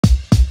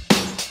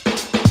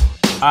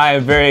I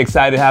am very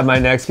excited to have my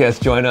next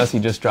guest join us. He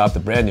just dropped a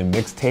brand new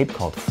mixtape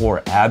called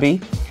For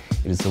Abby.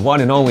 It is the one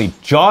and only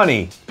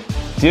JAWNY.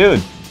 Dude,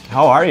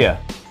 how are you?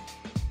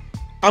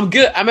 I'm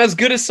good. I'm as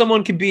good as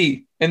someone can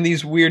be in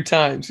these weird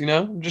times, you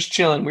know? I'm just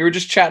chilling. We were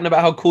just chatting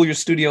about how cool your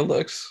studio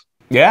looks.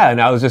 Yeah,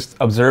 and I was just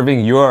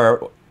observing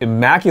your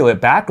immaculate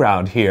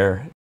background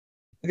here.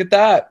 Look at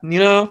that. You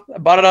know, I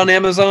bought it on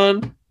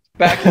Amazon.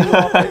 Back in the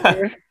wall right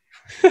there.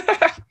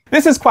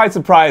 This is quite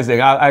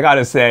surprising, I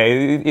gotta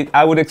say.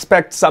 I would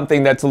expect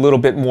something that's a little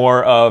bit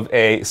more of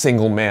a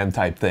single man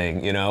type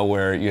thing, you know,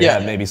 where you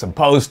have maybe some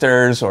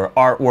posters or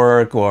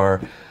artwork or,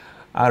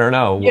 I don't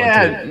know.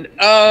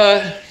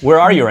 Yeah.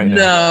 Where are you right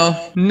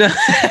now? No.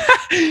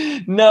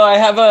 No, I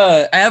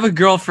have a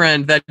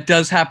girlfriend that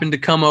does happen to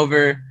come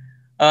over.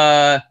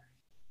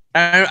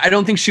 I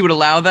don't think she would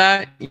allow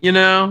that, you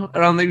know? I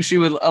don't think she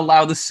would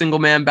allow the single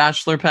man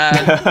bachelor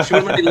pad. She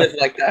wouldn't let me live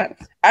like that.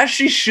 As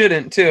she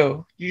shouldn't,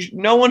 too.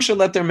 No one should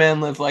let their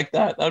man live like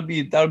that. That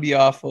would be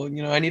awful.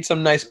 You know, I need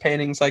some nice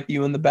paintings like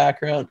you in the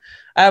background.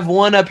 I have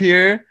one up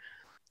here.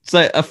 It's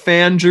like a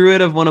fan drew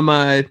it of one of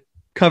my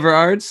cover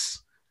arts.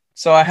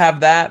 So I have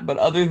that, but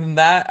other than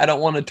that, I don't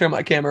want to turn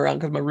my camera around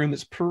because my room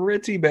is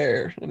pretty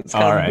bare, and it's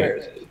kind of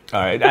embarrassing. All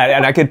right,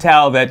 and I could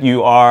tell that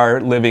you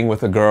are living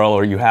with a girl,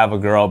 or you have a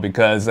girl,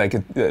 because I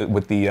could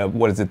with the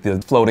what is it,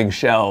 the floating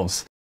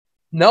shelves.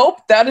 Nope,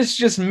 that is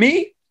just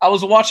me. I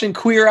was watching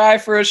Queer Eye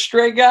for a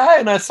Straight Guy,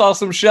 and I saw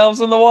some shelves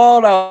on the wall,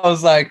 and I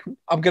was like,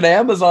 I'm gonna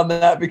Amazon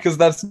that because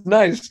that's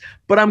nice.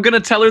 But I'm gonna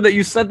tell her that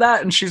you said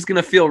that, and she's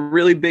gonna feel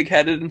really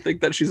big-headed and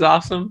think that she's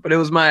awesome. But it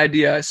was my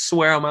idea. I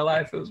swear on my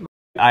life, it was.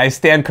 I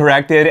stand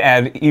corrected,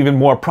 and even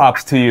more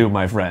props to you,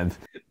 my friend.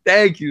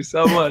 Thank you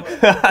so much.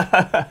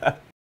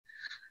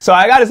 So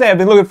I gotta say, I've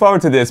been looking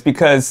forward to this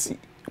because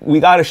we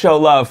gotta show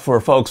love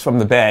for folks from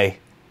the Bay,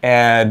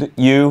 and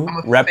you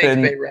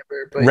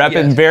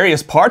repping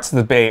various parts of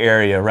the Bay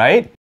Area,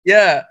 right?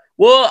 Yeah.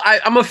 Well,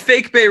 I'm a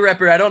fake Bay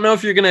rapper. I don't know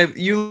if you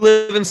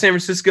live in San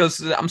Francisco,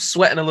 so I'm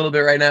sweating a little bit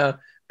right now.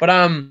 But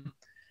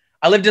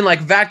I lived in like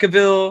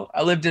Vacaville.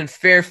 I lived in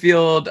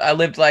Fairfield. I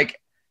lived like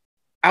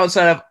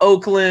outside of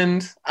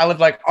Oakland. I lived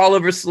like all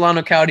over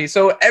Solano County.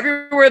 So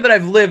everywhere that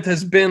I've lived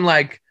has been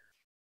like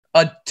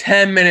a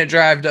 10-minute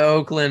drive to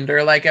Oakland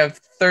or like a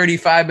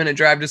 35-minute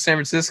drive to San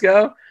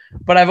Francisco.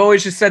 But I've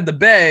always just said the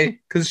Bay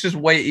because it's just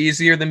way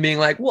easier than being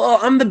like, well,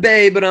 I'm the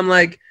Bay, but I'm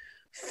like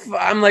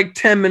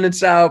 10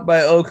 minutes out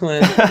by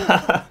Oakland.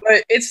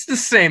 But it's the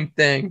same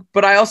thing.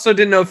 But I also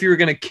didn't know if you were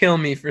going to kill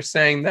me for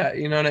saying that.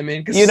 You know what I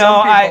mean? You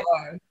know,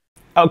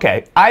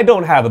 okay, I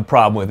don't have a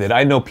problem with it.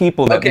 I know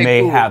people that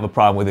may have a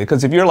problem with it.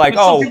 Because if you're like,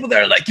 some people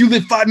that are like, you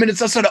live 5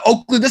 minutes outside of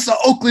Oakland, this is an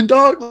Oakland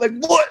dog? Like,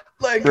 what?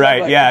 Like,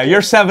 right, yeah,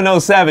 you're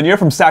 707, you're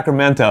from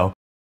Sacramento.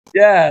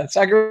 Yeah,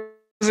 Sacramento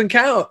doesn't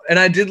count. And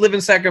I did live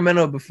in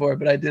Sacramento before,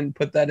 but I didn't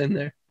put that in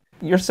there.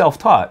 You're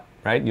self-taught,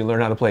 right? You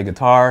learn how to play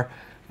guitar.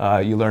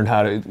 You learned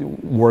how to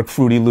work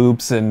Fruity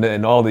Loops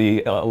and all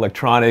the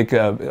electronic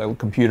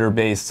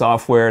computer-based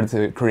software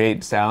to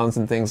create sounds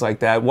and things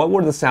like that. What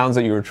were the sounds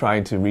that you were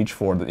trying to reach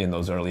for in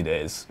those early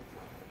days?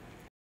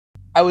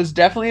 I was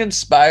definitely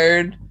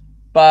inspired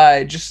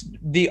by just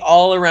the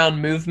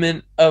all-around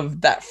movement of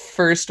that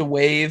first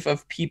wave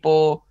of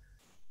people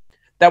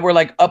that were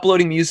like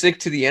uploading music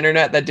to the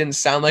internet that didn't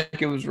sound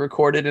like it was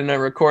recorded in a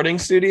recording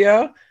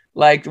studio.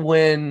 Like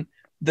when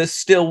the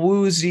Still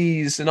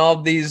Woozies and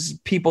all these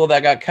people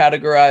that got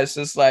categorized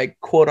as like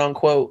quote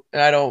unquote,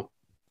 and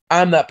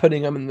I'm not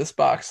putting them in this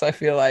box. I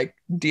feel like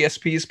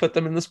DSPs put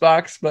them in this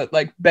box, but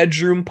like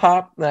bedroom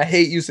pop, and I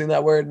hate using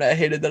that word, and I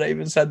hated that I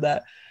even said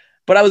that.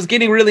 But I was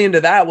getting really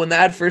into that when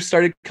that first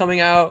started coming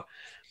out,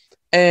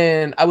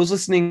 and I was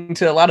listening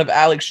to a lot of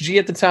Alex G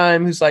at the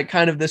time, who's like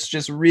kind of this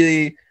just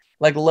really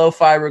like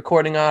lo-fi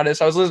recording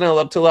artist. I was listening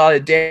to a lot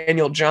of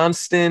Daniel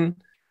Johnston.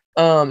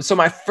 So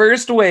my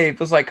first wave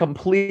was like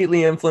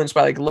completely influenced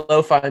by like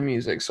lo-fi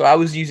music. So I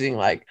was using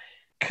like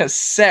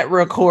cassette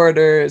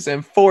recorders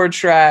and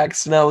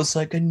 4-tracks, and I was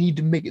like, I need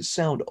to make it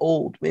sound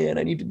old, man.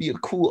 I need to be a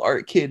cool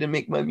art kid and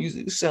make my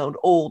music sound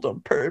old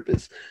on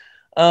purpose.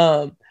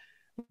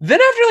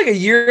 Then after like a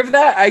year of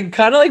that, I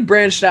kind of like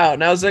branched out,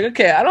 and I was like,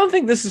 okay, I don't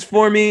think this is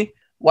for me.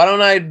 Why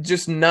don't I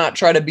just not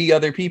try to be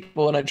other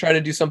people, and I try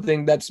to do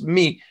something that's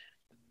me?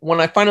 When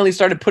I finally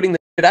started putting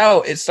it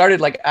out, it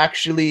started like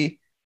actually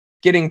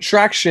getting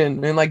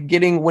traction and like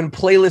when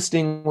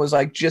playlisting was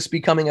like just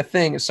becoming a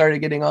thing. It started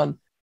getting on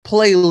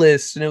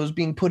playlists, and it was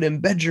being put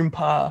in bedroom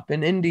pop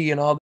and indie and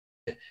all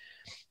that.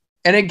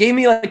 And it gave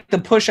me like the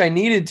push I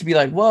needed to be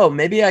like, whoa,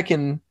 maybe I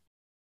can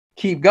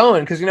keep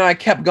going. Cause you know, I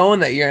kept going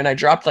that year, and I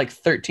dropped like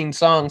 13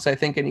 songs, I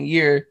think, in a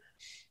year.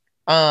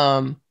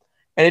 And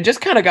it just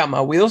kind of got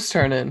my wheels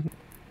turning.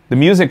 The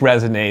music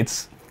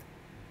resonates.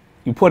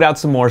 You put out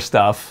some more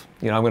stuff.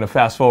 You know, I'm going to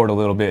fast forward a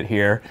little bit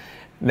here.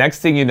 Next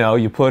thing you know,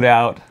 you put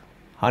out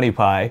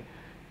Honeypie,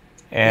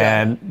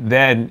 and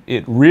then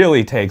it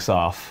really takes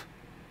off.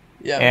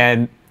 Yeah.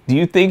 And do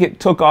you think it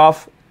took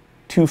off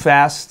too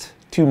fast,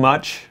 too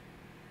much,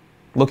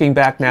 looking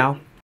back now?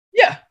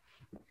 Yeah.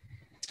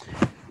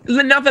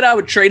 Not that I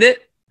would trade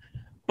it,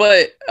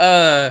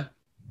 But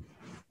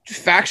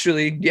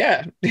factually,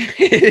 yeah,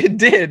 it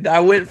did.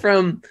 I went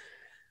from,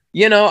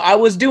 you know, I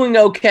was doing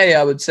okay,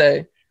 I would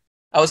say.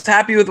 I was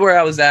happy with where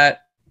I was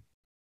at.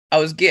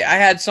 I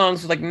had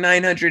songs with like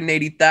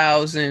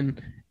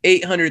 980,000,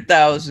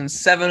 800,000,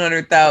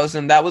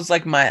 700,000. That was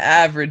like my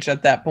average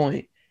at that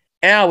point.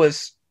 And I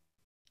was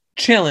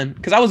chilling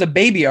because I was a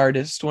baby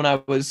artist when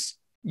I was,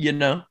 you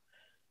know,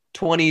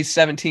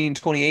 2017,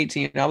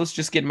 2018. I was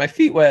just getting my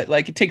feet wet.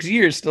 Like it takes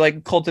years to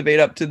like cultivate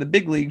up to the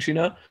big leagues, you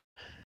know?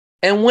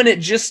 And when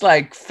it just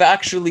like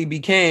factually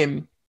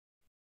became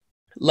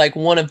like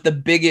one of the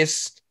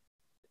biggest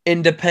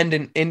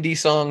independent indie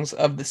songs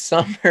of the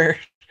summer,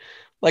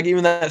 like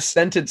even that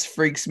sentence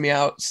freaks me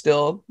out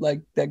still.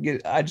 Like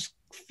I just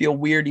feel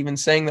weird even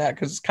saying that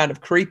because it's kind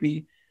of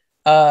creepy.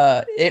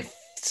 It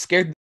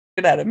scared the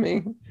shit out of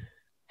me.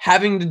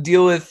 Having to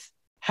deal with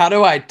how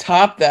do I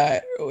top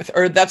that?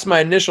 Or that's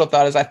my initial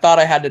thought is I thought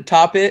I had to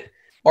top it,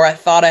 or I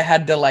thought I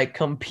had to like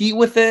compete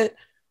with it,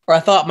 or I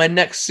thought my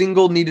next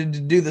single needed to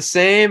do the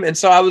same. And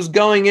so I was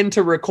going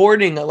into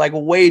recording like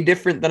way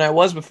different than I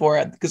was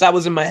before because I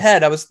was in my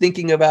head. I was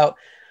thinking about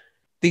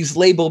these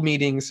label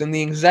meetings and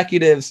the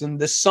executives and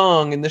the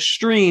song and the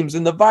streams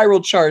and the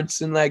viral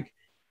charts. And like,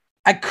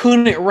 I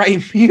couldn't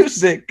write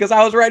music because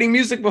I was writing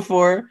music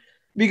before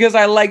because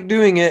I liked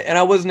doing it and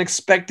I wasn't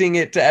expecting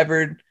it to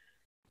ever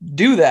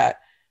do that.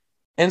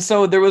 And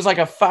so there was like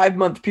a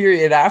 5-month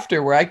period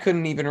after where I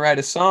couldn't even write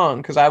a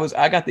song because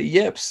I got the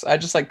yips. I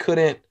just like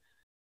couldn't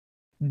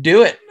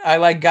do it.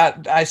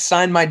 I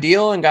signed my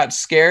deal and got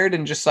scared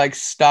and just like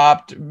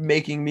stopped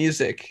making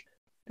music.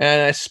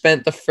 And I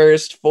spent the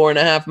first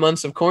 4.5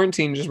 months of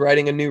quarantine just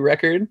writing a new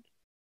record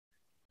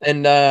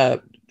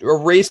and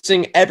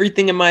erasing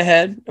everything in my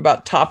head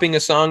about topping a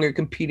song or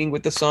competing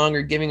with the song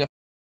or giving a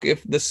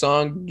if the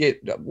song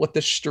get what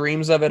the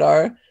streams of it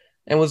are.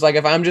 And was like,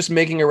 if I'm just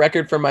making a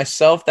record for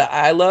myself that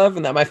I love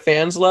and that my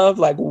fans love,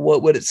 like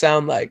what would it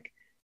sound like?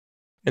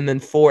 And then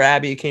For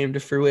Abby came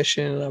to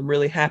fruition, and I'm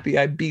really happy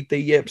I beat the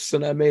yips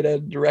and I made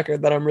a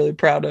record that I'm really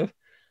proud of.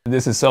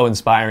 This is so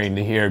inspiring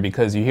to hear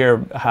because you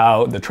hear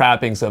how the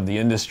trappings of the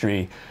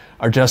industry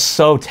are just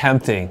so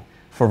tempting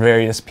for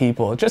various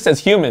people. Just as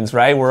humans,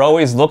 right? We're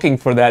always looking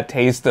for that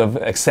taste of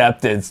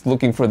acceptance,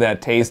 looking for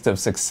that taste of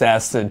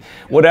success and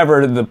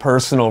whatever the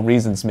personal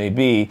reasons may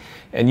be.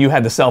 And you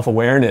had the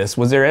self-awareness.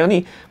 Was there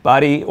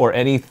anybody or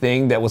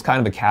anything that was kind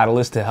of a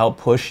catalyst to help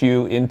push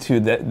you into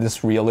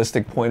this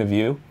realistic point of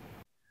view?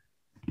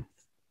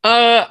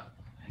 Yeah,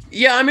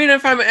 I mean,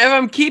 if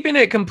I'm keeping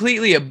it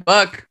completely a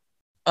buck,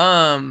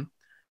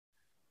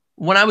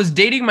 when I was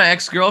dating my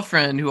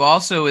ex-girlfriend, who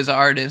also is an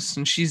artist,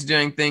 and she's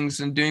doing things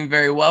and doing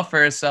very well for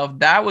herself,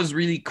 that was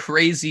really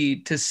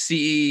crazy to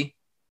see.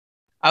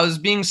 I was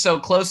being so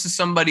close to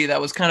somebody that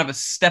was kind of a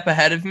step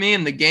ahead of me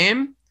in the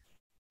game,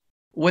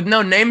 with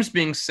no names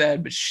being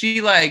said, but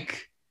she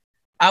like,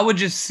 I would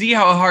just see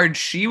how hard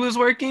she was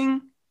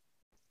working,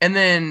 and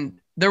then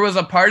there was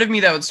a part of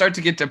me that would start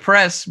to get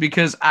depressed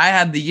because I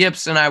had the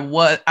yips and I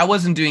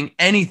wasn't doing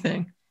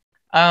anything.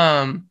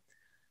 So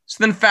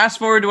then fast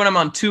forward to when I'm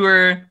on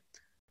tour.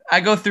 I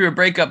go through a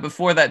breakup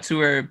before that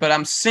tour, but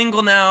I'm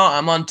single now.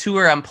 I'm on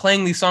tour. I'm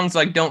playing these songs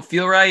like don't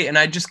feel right. And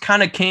I just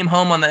kind of came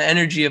home on the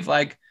energy of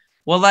like,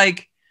 well,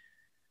 like,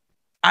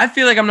 I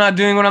feel like I'm not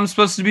doing what I'm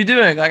supposed to be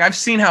doing. Like I've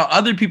seen how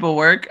other people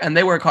work and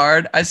they work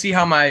hard. I see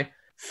how my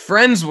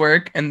friends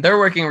work and they're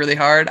working really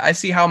hard. I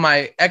see how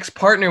my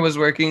ex-partner was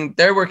working.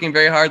 They're working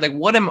very hard. Like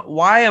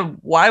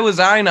why was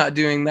I not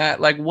doing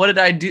that? Like, what did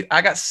I do?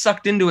 I got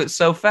sucked into it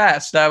so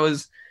fast.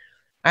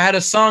 I had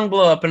a song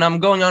blow up and I'm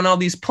going on all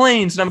these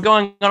planes and I'm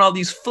going on all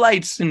these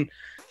flights and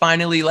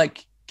finally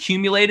like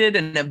accumulated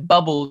and it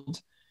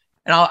bubbled.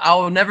 And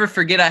I'll never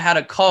forget I had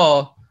a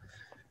call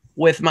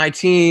with my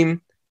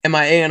team and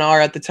my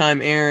A&R at the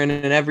time, Aaron,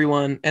 and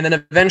everyone. And then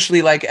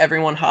eventually like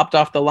everyone hopped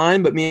off the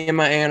line, but me and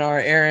my A&R,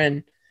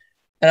 Aaron,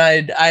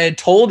 and I had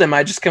told him,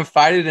 I just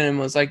confided in him,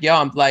 was like, yo,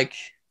 I'm like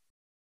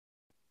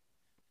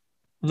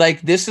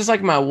this is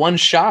like my one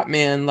shot,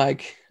 man.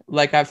 Like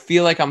I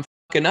feel like I'm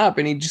up.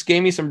 And he just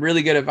gave me some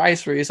really good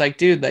advice where he's like,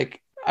 dude,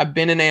 like I've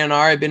been in A&R,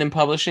 I've been in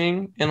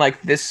publishing, and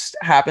like this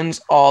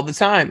happens all the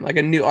time. Like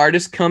a new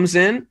artist comes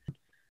in,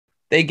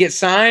 they get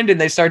signed and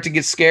they start to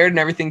get scared and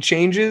everything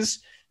changes.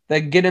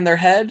 They get in their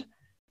head,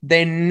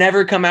 they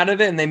never come out of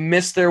it, and they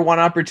miss their one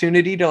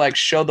opportunity to like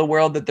show the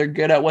world that they're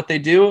good at what they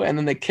do. And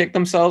then they kick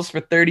themselves for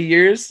 30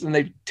 years and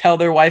they tell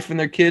their wife and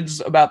their kids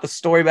about the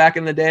story back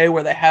in the day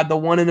where they had the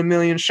 1 in a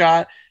million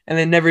shot and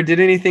they never did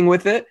anything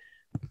with it.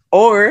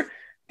 Or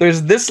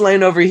there's this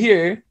lane over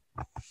here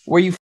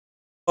where you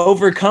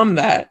overcome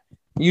that.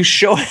 You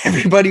show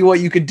everybody what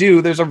you could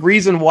do. There's a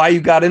reason why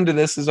you got into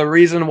this. There's a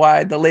reason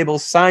why the label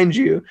signed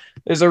you.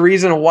 There's a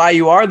reason why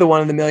you are the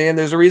 1 in a million.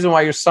 There's a reason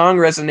why your song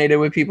resonated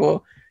with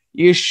people.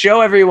 You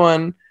show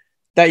everyone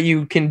that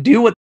you can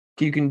do what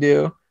you can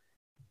do.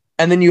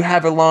 And then you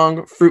have a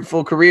long,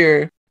 fruitful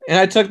career. And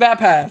I took that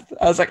path.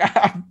 I was like,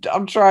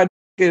 I'm trying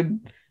to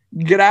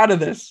get out of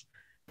this.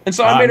 And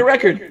so I made a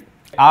record.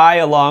 I,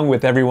 along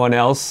with everyone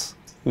else,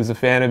 who's a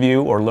fan of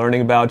you or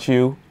learning about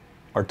you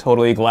are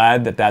totally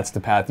glad that that's the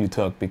path you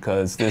took,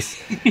 because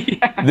this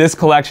this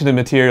collection of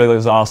material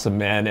is awesome,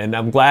 man. And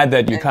I'm glad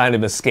that you kind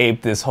of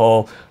escaped this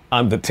whole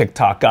I'm the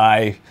TikTok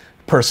guy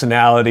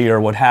personality or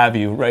what have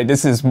you, right?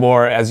 This is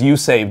more, as you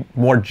say,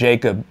 more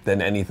Jacob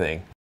than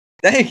anything.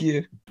 Thank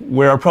you.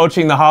 We're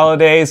approaching the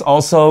holidays.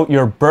 Also,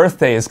 your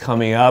birthday is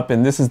coming up,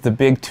 and this is the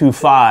big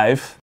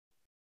 25.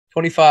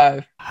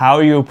 25. How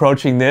are you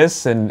approaching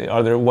this, and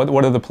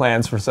what are the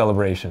plans for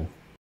celebration?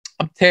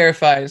 I'm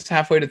terrified. It's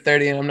halfway to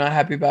 30 and I'm not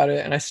happy about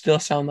it. And I still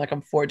sound like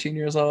I'm 14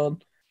 years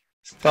old.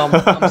 So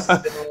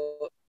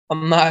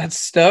I'm not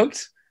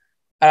stoked.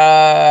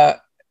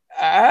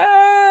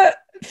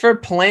 For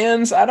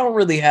plans, I don't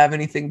really have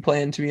anything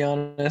planned, to be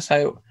honest.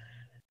 I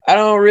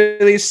don't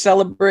really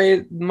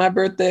celebrate my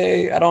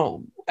birthday. I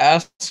don't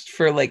ask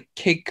for like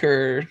cake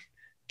or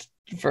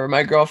for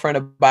my girlfriend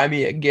to buy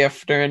me a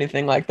gift or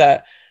anything like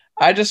that.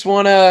 I just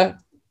want to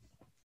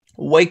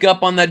wake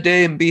up on that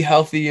day and be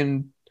healthy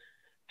and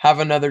have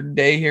another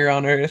day here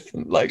on earth,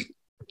 and like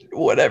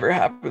whatever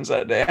happens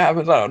that day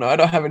happens. I don't know. I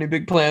don't have any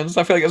big plans.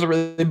 I feel like it's a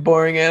really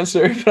boring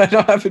answer, but I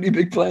don't have any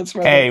big plans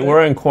for Hey,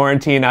 we're in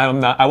quarantine.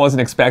 I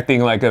wasn't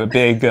expecting like a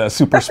big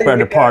super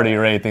spreader party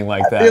or anything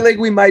like that. I feel like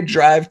we might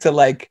drive to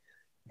like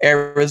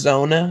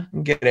Arizona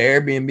and get an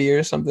Airbnb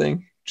or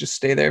something. Just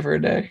stay there for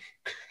a day.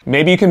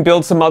 Maybe you can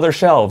build some other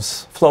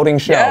shelves, floating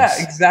shelves.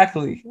 Yeah,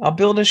 exactly. I'll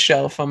build a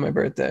shelf on my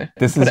birthday.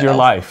 This is your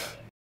life.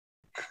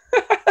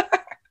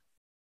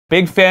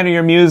 Big fan of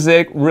your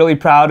music, really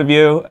proud of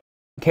you.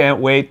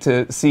 Can't wait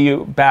to see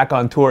you back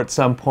on tour at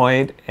some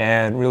point,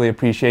 and really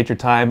appreciate your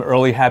time.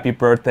 Early happy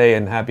birthday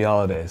and happy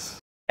holidays.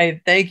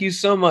 Hey, thank you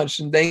so much,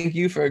 and thank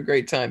you for a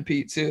great time,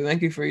 Pete, too.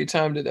 Thank you for your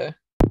time today.